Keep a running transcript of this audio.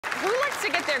Who likes to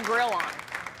get their grill on?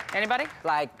 Anybody?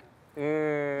 Like,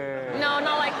 No,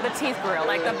 not like the teeth grill,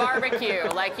 like the barbecue,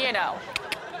 like, you know.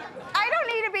 I don't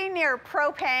need to be near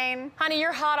propane. Honey,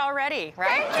 you're hot already,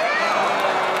 right? Thank you.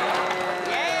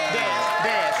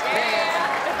 Yeah.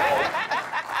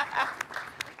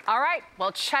 All right,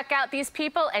 well, check out these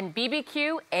people and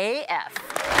BBQ AF.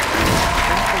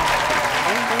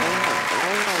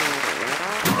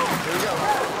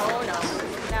 Oh, no.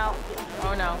 No.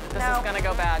 Oh, no. This is gonna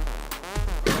go bad.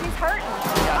 He's hurting.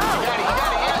 You got it.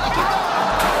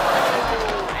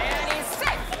 And he's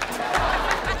sick.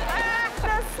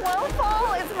 The slow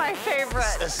fall is my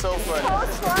favorite. It's so funny. So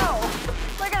slow.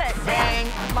 Look at it. Bang.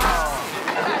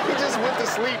 He just went to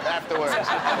sleep afterwards.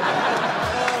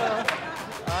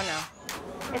 Oh, no.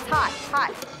 It's hot,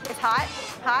 hot. It's hot,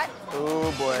 hot.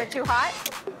 Oh, boy. Is it too hot?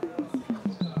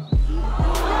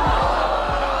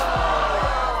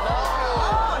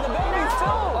 the baby's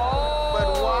too. But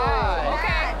why?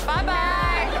 Okay,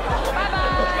 bye-bye.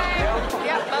 Bye-bye.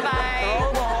 Yep, bye-bye.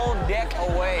 Throw the whole deck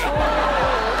away.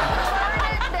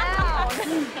 Burn it down.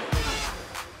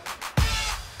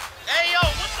 Hey, yo,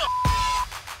 what the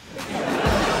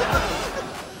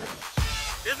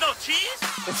There's no cheese?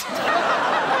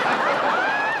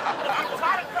 I'm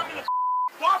tired of coming to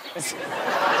barbecue.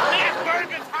 There's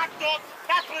burgers, hot dogs,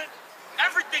 peppers,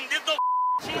 everything. There's no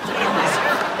cheese.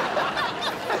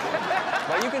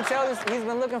 But you can tell he's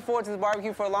been looking forward to this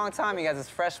barbecue for a long time. He has his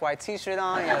fresh white T-shirt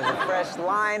on. He has a fresh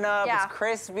lineup. Yeah. It's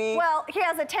crispy. Well, he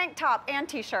has a tank top and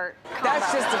T-shirt.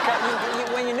 That's just the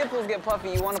when your nipples get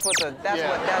puffy, you want to put the.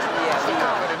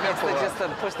 It's just to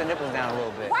push the nipples down a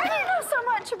little bit. Why do you know so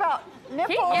much about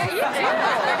nipples? Yeah,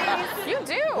 you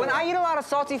do. You do. When I eat a lot of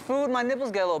salty food, my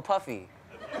nipples get a little puffy.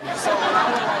 So when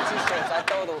I wear white T-shirts, I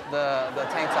throw the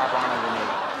tank top on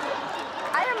underneath.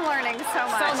 I am learning so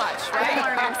much. So much, right? I'm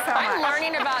learning so much. I'm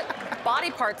learning about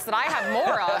body parts that I have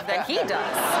more of than he does.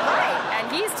 Right. And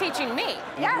he's teaching me.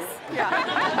 Yes. Yeah.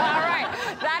 All right,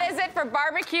 that is it for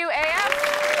Barbecue AF.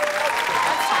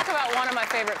 Let's talk about one of my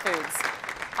favorite foods,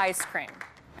 ice cream.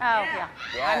 Oh, yeah.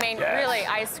 I mean, really,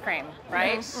 ice cream,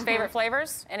 right? Mm-hmm. Favorite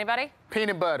flavors? Anybody?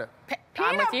 Peanut butter.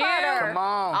 I'm with you. butter. Come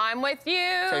on. I'm with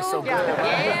you. Tastes so good.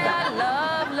 Yeah,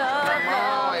 love.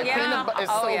 and Yeah. peanut butter is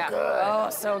so good. Oh,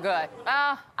 so good.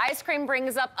 Ice cream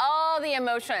brings up all the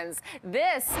emotions.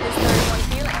 This is 31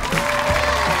 Feeling.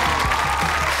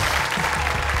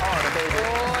 Oh, the baby. Oh,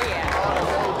 yeah.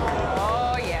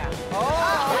 Oh, yeah. Oh.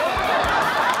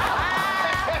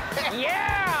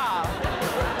 Yeah.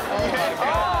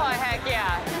 Oh, heck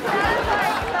yeah. That's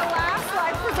like the last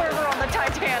life preserver on the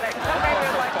Titanic. Okay,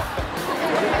 we're like,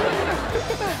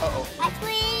 Ice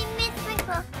cream, Miss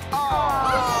Sprinkle.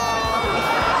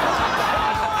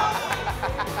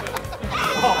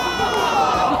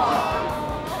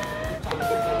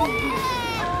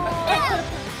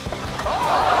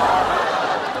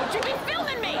 Don't you be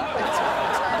filming me.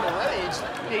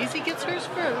 Daisy gets hers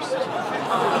first.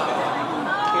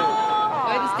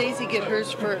 Why does Daisy get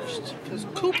hers first? Because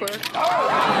Cooper.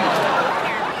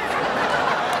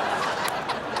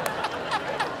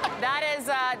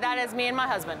 That is me and my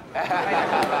husband.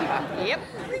 Yep.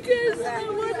 Because I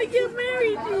want to get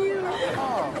married to you.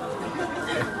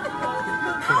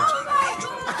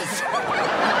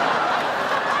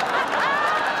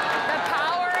 The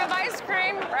power of ice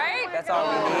cream, right? That's all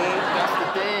we need. That's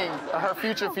the thing. Her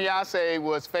future fiance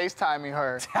was FaceTiming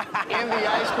her in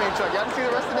the ice cream truck. Y'all see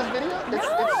the rest of this video? It's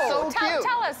so cute.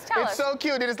 Tell us. It's so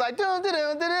cute. And it's like, dun, dun,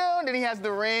 dun, dun, dun. Then he has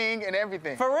the ring and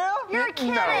everything. For real? you're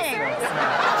kidding. No. Oh,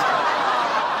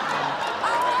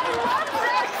 I love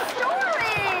that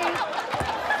story.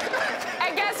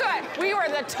 And guess what? We were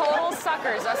the total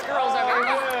suckers, us girls over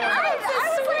here. It's the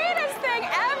sweetest thing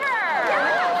ever.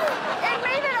 It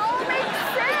made it all make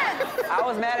sense. I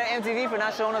was mad at MTV for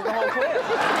not showing us the whole clip.